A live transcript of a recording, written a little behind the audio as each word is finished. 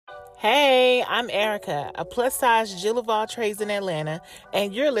Hey, I'm Erica, a plus-size Jill of all trades in Atlanta,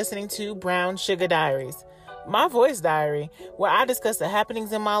 and you're listening to Brown Sugar Diaries, my voice diary, where I discuss the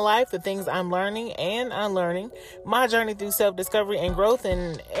happenings in my life, the things I'm learning and unlearning, my journey through self-discovery and growth,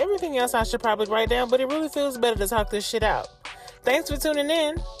 and everything else I should probably write down, but it really feels better to talk this shit out. Thanks for tuning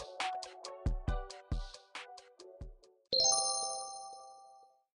in.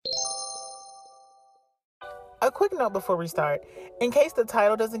 A quick note before we start. In case the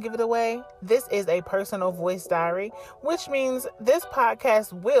title doesn't give it away, this is a personal voice diary, which means this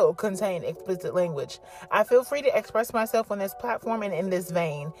podcast will contain explicit language. I feel free to express myself on this platform and in this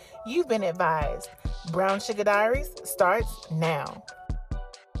vein. You've been advised. Brown Sugar Diaries starts now.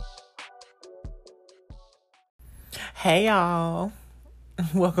 Hey y'all.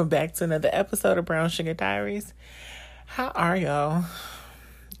 Welcome back to another episode of Brown Sugar Diaries. How are y'all?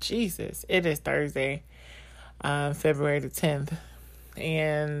 Jesus, it is Thursday. February the 10th,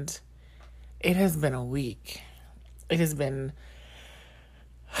 and it has been a week. It has been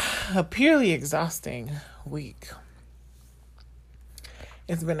a purely exhausting week.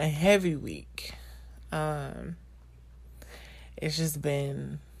 It's been a heavy week. It's just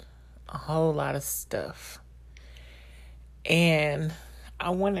been a whole lot of stuff, and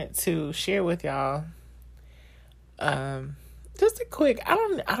I wanted to share with y'all just a quick, I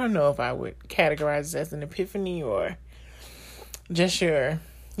don't know if I would categorize it as an epiphany or just your,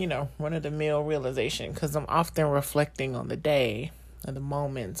 run-of-the-mill realization, because I'm often reflecting on the day or the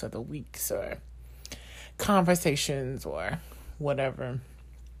moments or the weeks or conversations or whatever.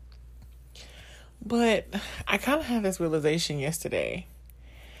 But I kind of had this realization yesterday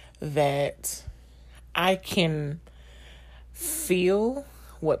that I can feel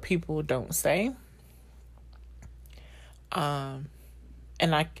what people don't say.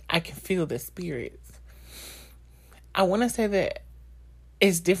 And I can feel the spirits. I want to say that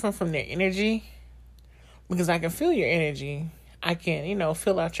it's different from their energy, because I can feel your energy. I can,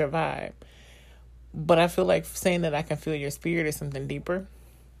 feel out your vibe. But I feel like saying that I can feel your spirit is something deeper.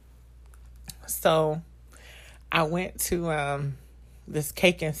 So I went to this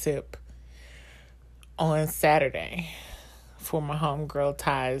cake and sip on Saturday for my homegirl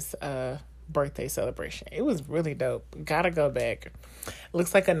Ty's birthday celebration. It was really dope. Gotta go back.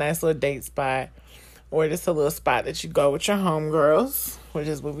 Looks like a nice little date spot, or just a little spot that you go with your homegirls, which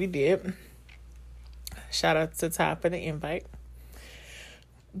is what we did. Shout out to Ty for the invite.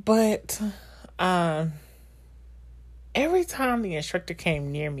 But every time the instructor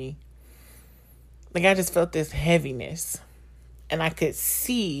came near me, like, I just felt this heaviness, and I could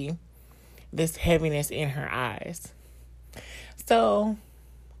see this heaviness in her eyes. So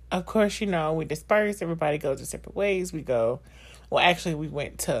of course, we disperse. Everybody goes their separate ways. We went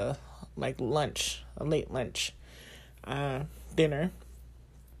to lunch, a late lunch, dinner.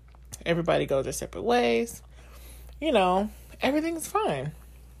 Everybody goes their separate ways. Everything's fine.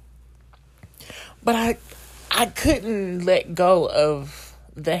 But I couldn't let go of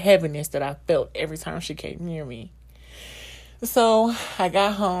the heaviness that I felt every time she came near me. So I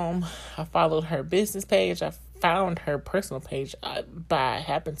got home. I followed her business page. I found her personal page by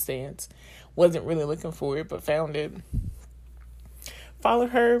happenstance. Wasn't really looking for it, but found it. Followed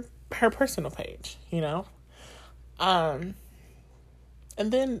her personal page, And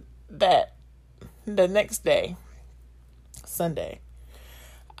then the next day, Sunday,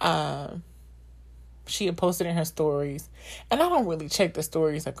 she had posted in her stories, and I don't really check the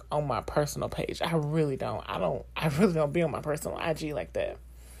stories on my personal page. I really don't. I really don't be on my personal IG like that.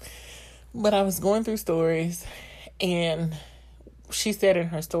 But I was going through stories, and she said in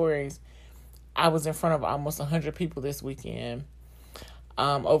her stories, I was in front of almost 100 people this weekend,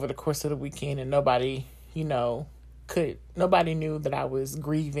 over the course of the weekend, and nobody knew that I was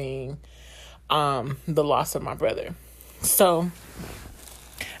grieving the loss of my brother. So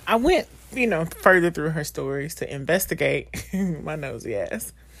I went, further through her stories to investigate my nosy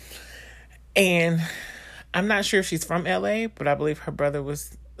ass. And I'm not sure if she's from LA, but I believe her brother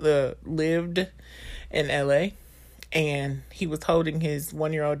lived in LA, and he was holding his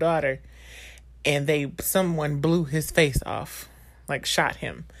 1-year-old daughter, and someone blew his face off, shot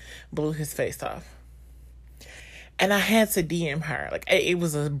him, blew his face off. And I had to DM her. It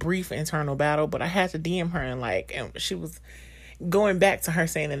was a brief internal battle, but I had to DM her, and she was going back to her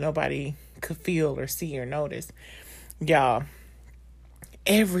saying that nobody could feel or see or notice. Y'all,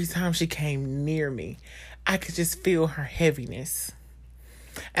 every time she came near me, I could just feel her heaviness.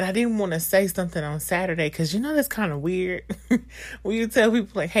 And I didn't want to say something on Saturday, because that's kind of weird. When you tell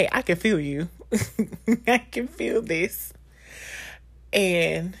people hey, I can feel you. I can feel this.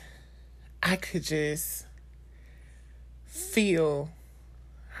 And I could just feel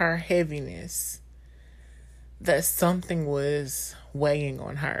her heaviness that something was weighing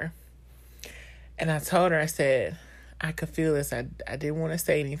on her. And I told her, I said, I could feel this. I didn't want to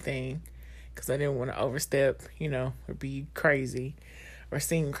say anything because I didn't want to overstep, or be crazy or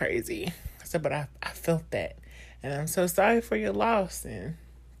seem crazy. I said, but I felt that. And I'm so sorry for your loss. And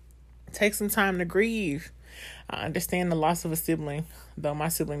take some time to grieve. I understand the loss of a sibling, though my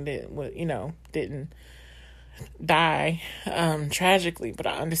sibling didn't die tragically, but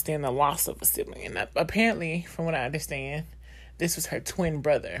I understand the loss of a sibling. And apparently, from what I understand, this was her twin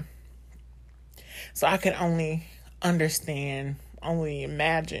brother. So I can only imagine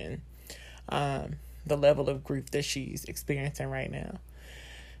the level of grief that she's experiencing right now.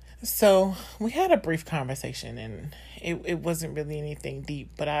 So we had a brief conversation, and it wasn't really anything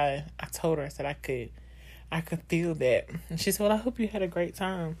deep, but I told her, I said I could feel that. And she said, well, I hope you had a great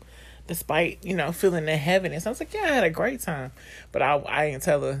time, despite, feeling the heaviness. I was like, yeah, I had a great time. But I didn't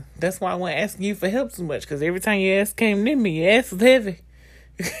tell her, that's why I wasn't asking you for help so much, because every time your ass came near me, your ass was heavy.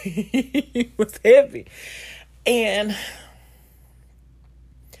 It was heavy. And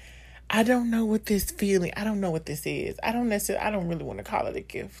I don't know what this feeling, I don't know what this is. I don't really want to call it a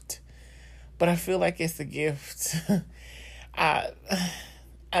gift, but I feel like it's a gift. I'm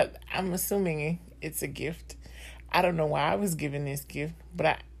assuming it's a gift. I don't know why I was given this gift,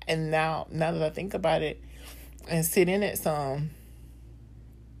 but now that I think about it and sit in it some,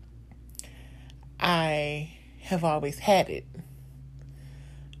 I have always had it.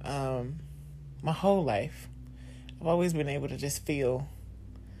 My whole life, I've always been able to just feel,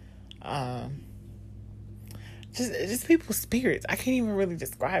 just people's spirits. I can't even really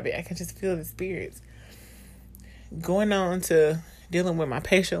describe it. I can just feel the spirits. Going on to dealing with my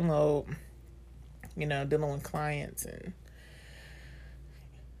patient load, dealing with clients, and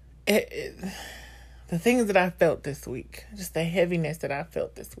the things that I felt this week, just the heaviness that I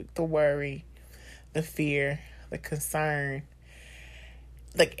felt this week, the worry, the fear, the concern.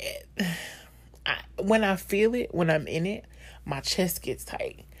 When I feel it, when I'm in it, my chest gets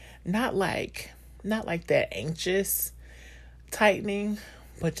tight. Not like that anxious tightening,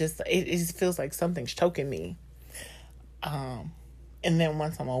 but just it just feels like something's choking me. And then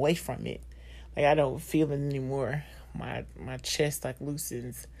once I'm away from it, I don't feel it anymore. My chest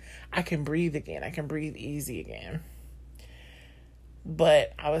loosens. I can breathe again. I can breathe easy again.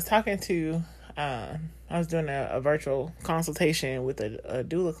 But I was talking to, I was doing a virtual consultation with a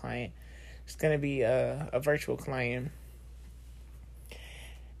doula client. It's going to be a virtual client.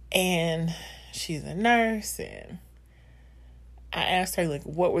 And she's a nurse. And I asked her,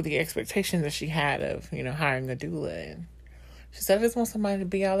 what were the expectations that she had of, hiring a doula. And she said, I just want somebody to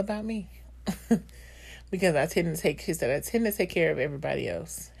be all about me. Because I tend to take care of everybody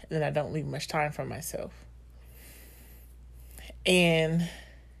else. And then I don't leave much time for myself. And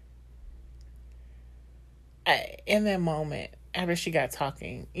in that moment, after she got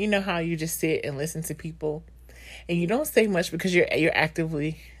talking, you know how you just sit and listen to people and you don't say much because you're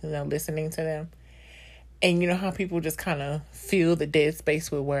actively, listening to them. And you know how people just kind of fill the dead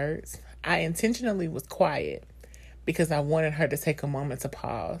space with words. I intentionally was quiet because I wanted her to take a moment to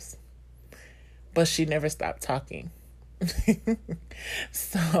pause. But she never stopped talking.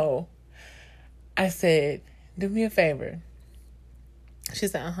 So I said, do me a favor. She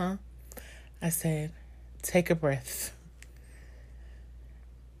said, uh-huh. I said, take a breath.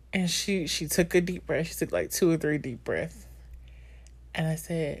 And she took a deep breath. She took 2 or 3 deep breaths. And I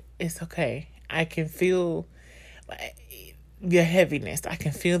said, it's okay. I can feel your heaviness. I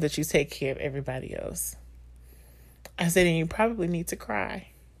can feel that you take care of everybody else. I said, and you probably need to cry.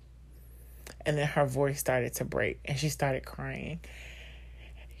 And then her voice started to break and she started crying.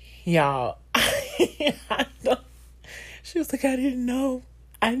 Y'all, she was like, I didn't know.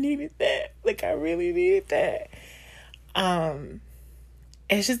 I needed that. I really needed that.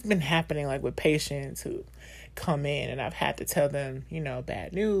 It's just been happening with patients who come in and I've had to tell them,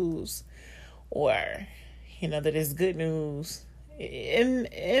 bad news or, that it's good news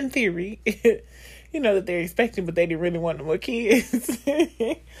in theory, that they're expecting, but they didn't really want no more kids.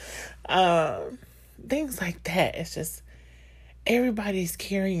 Things like that. It's just everybody's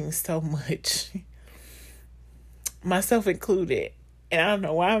carrying so much, myself included. And I don't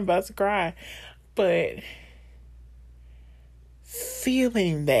know why I'm about to cry, but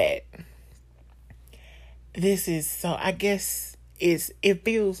feeling that this is so, I guess it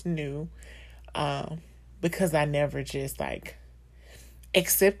feels new, because I never just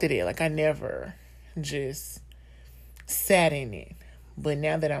accepted it. I never just sat in it. But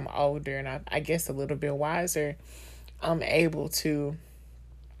now that I'm older and I guess a little bit wiser, I'm able to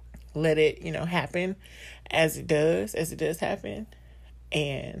let it, happen as it does happen.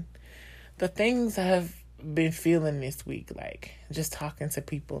 And the things I've been feeling this week, like just talking to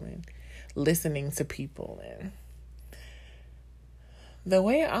people and listening to people, and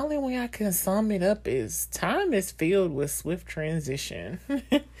only way I can sum it up is time is filled with swift transition.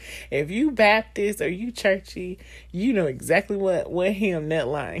 If you Baptist or you churchy, you know exactly what hymn that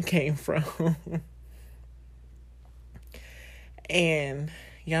line came from. And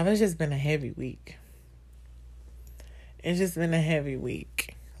y'all, it's just been a heavy week. It's just been a heavy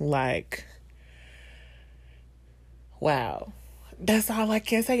week. Like, wow. That's all I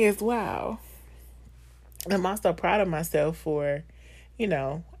can say is wow. I'm also proud of myself for,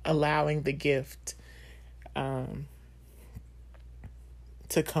 allowing the gift to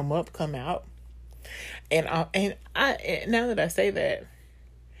come out. And now that I say that,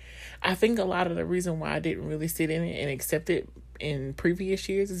 I think a lot of the reason why I didn't really sit in it and accept it in previous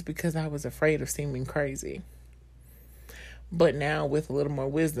years is because I was afraid of seeming crazy. But now, with a little more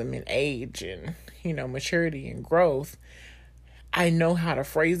wisdom and age and, maturity and growth, I know how to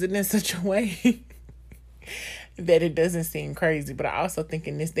phrase it in such a way that it doesn't seem crazy. But I also think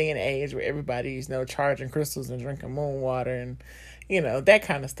in this day and age where everybody's, charging crystals and drinking moon water and, that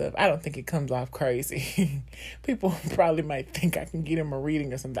kind of stuff, I don't think it comes off crazy. People probably might think I can get them a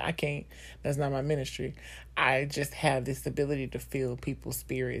reading or something. I can't. That's not my ministry. I just have this ability to feel people's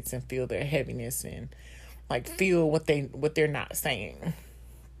spirits and feel their heaviness and feel what they're not saying.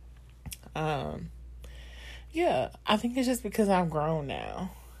 Yeah, I think it's just because I've grown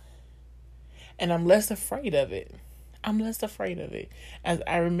now. And I'm less afraid of it. As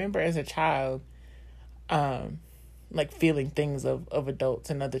I remember as a child, feeling things of adults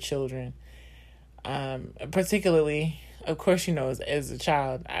and other children. Particularly, of course, as a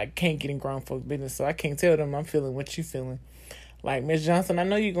child, I can't get in grown folks' business, so I can't tell them I'm feeling what you feeling. Like, Miss Johnson, I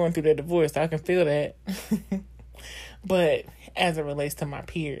know you're going through that divorce. I can feel that. But as it relates to my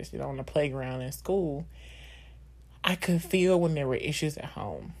peers, on the playground in school, I could feel when there were issues at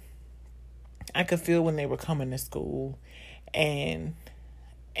home. I could feel when they were coming to school and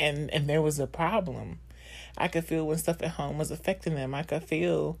there was a problem. I could feel when stuff at home was affecting them. I could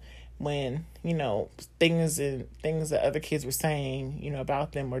feel when, things that other kids were saying,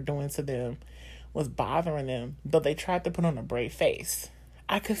 about them or doing to them was bothering them, though they tried to put on a brave face.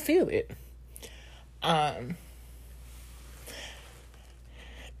 I could feel it. And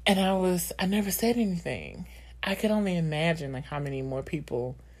I never said anything. I could only imagine how many more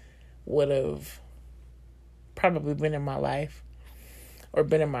people would have probably been in my life or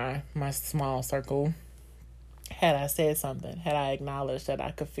been in my small circle had I said something, had I acknowledged that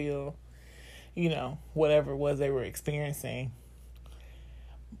I could feel, whatever it was they were experiencing.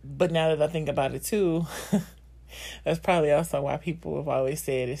 But now that I think about it too, that's probably also why people have always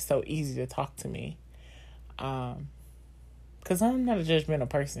said it's so easy to talk to me. Because I'm not a judgmental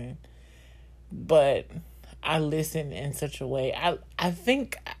person, but I listen in such a way. I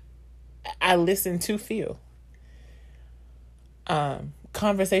think I listen to feel.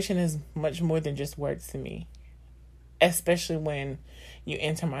 Conversation is much more than just words to me, especially when you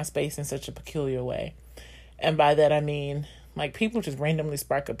enter my space in such a peculiar way. And by that, I mean, people just randomly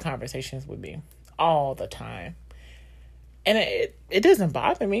spark up conversations with me all the time. And it doesn't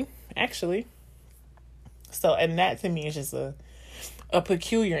bother me, actually. So, and that to me is just a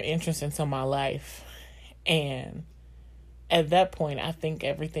peculiar entrance into my life. And at that point, I think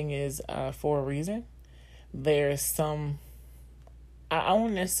everything is for a reason. There's some, I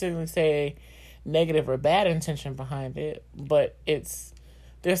won't necessarily say negative or bad intention behind it, but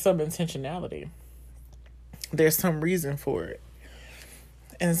there's some intentionality. There's some reason for it.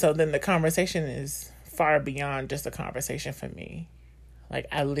 And so then the conversation is far beyond just a conversation for me.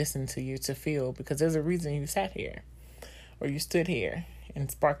 I listen to you to feel, because there's a reason you sat here or you stood here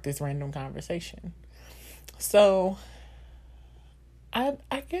and sparked this random conversation. So I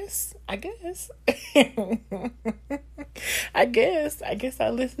guess I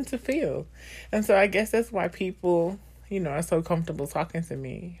listen to feel. And so I guess that's why people, are so comfortable talking to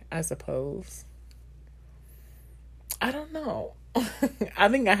me, I suppose. I don't know. I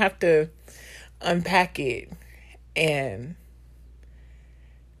think I have to unpack it and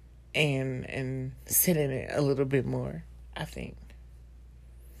sit in it a little bit more, I think.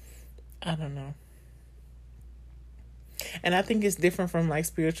 I don't know. And I think it's different from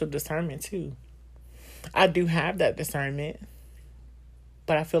spiritual discernment too. I do have that discernment,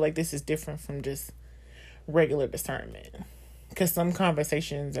 but I feel like this is different from just regular discernment. Because some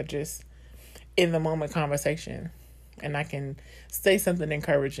conversations are just in the moment conversation, and I can say something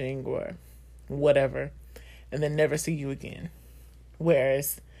encouraging or whatever, and then never see you again.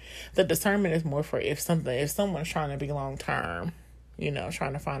 Whereas the discernment is more for if someone's trying to be long term,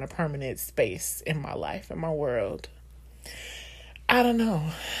 trying to find a permanent space in my life, in my world. I don't know.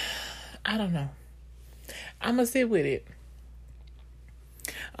 I'm going to sit with it.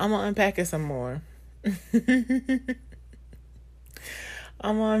 I'm going to unpack it some more. I'm going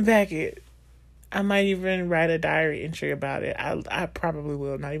to unpack it. I might even write a diary entry about it. I probably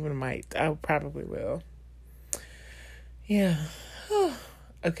will. Not even might. I probably will. Yeah.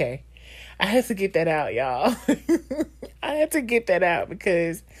 Okay. I had to get that out, y'all. I had to get that out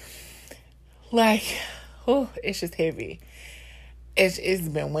because, it's just heavy. It's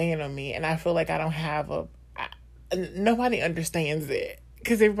been weighing on me, and I feel like I don't have nobody understands it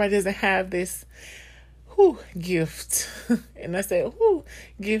because everybody doesn't have this gift. And I said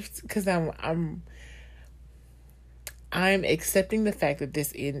gift because I'm accepting the fact that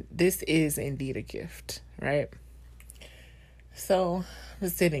this is indeed a gift, right? So I'm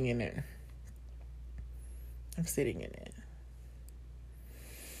sitting in it.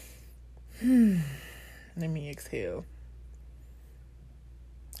 Let me exhale.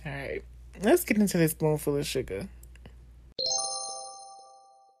 All right, let's get into this spoonful of sugar.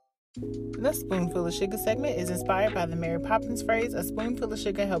 The Spoonful of Sugar segment is inspired by the Mary Poppins phrase, "A spoonful of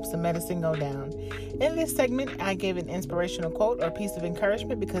sugar helps the medicine go down." In this segment, I gave an inspirational quote or piece of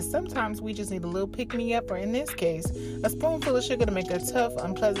encouragement because sometimes we just need a little pick-me-up, or in this case, a spoonful of sugar to make a tough,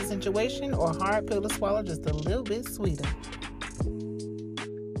 unpleasant situation or hard pill to swallow just a little bit sweeter.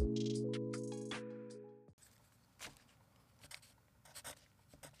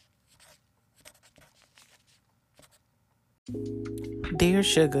 Dear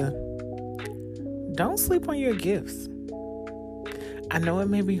Sugar, don't sleep on your gifts. I know it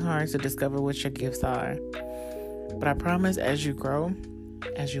may be hard to discover what your gifts are, but I promise as you grow,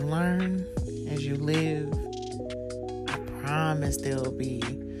 as you learn, as you live, I promise they'll be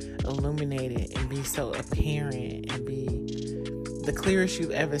illuminated and be so apparent and be the clearest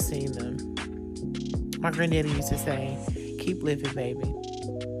you've ever seen them. My granddaddy used to say, "Keep living, baby.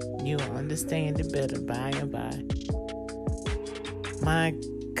 You'll understand it better by and by." My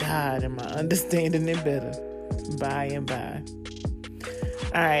God, am I understanding it better by and by.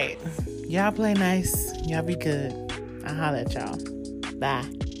 All right. Y'all play nice. Y'all be good. I'll holler at y'all. Bye.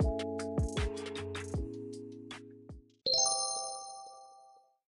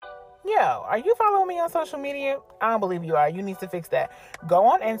 Yo, are you following me on social media? I don't believe you are. You need to fix that. Go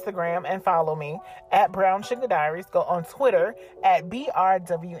on Instagram and follow me at Brown Sugar Diaries. Go on Twitter at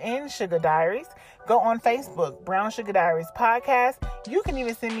BRWN Sugar Diaries. Go on Facebook, Brown Sugar Diaries Podcast. You can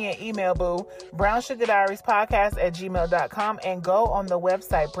even send me an email, boo, brownsugarddiariespodcast@gmail.com, and go on the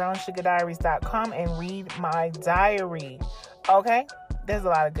website, brownsugarddiaries.com, and read my diary. Okay? There's a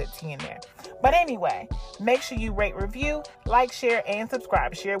lot of good tea in there. But anyway, make sure you rate, review, like, share, and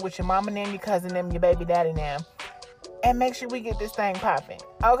subscribe. Share it with your mama and your cousin and your baby daddy and and make sure we get this thing popping.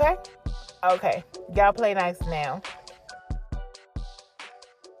 Okay? Okay. Y'all play nice now.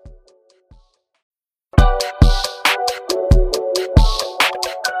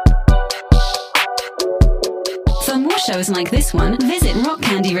 For more shows like this one, visit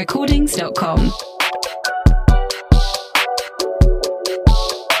rockcandyrecordings.com.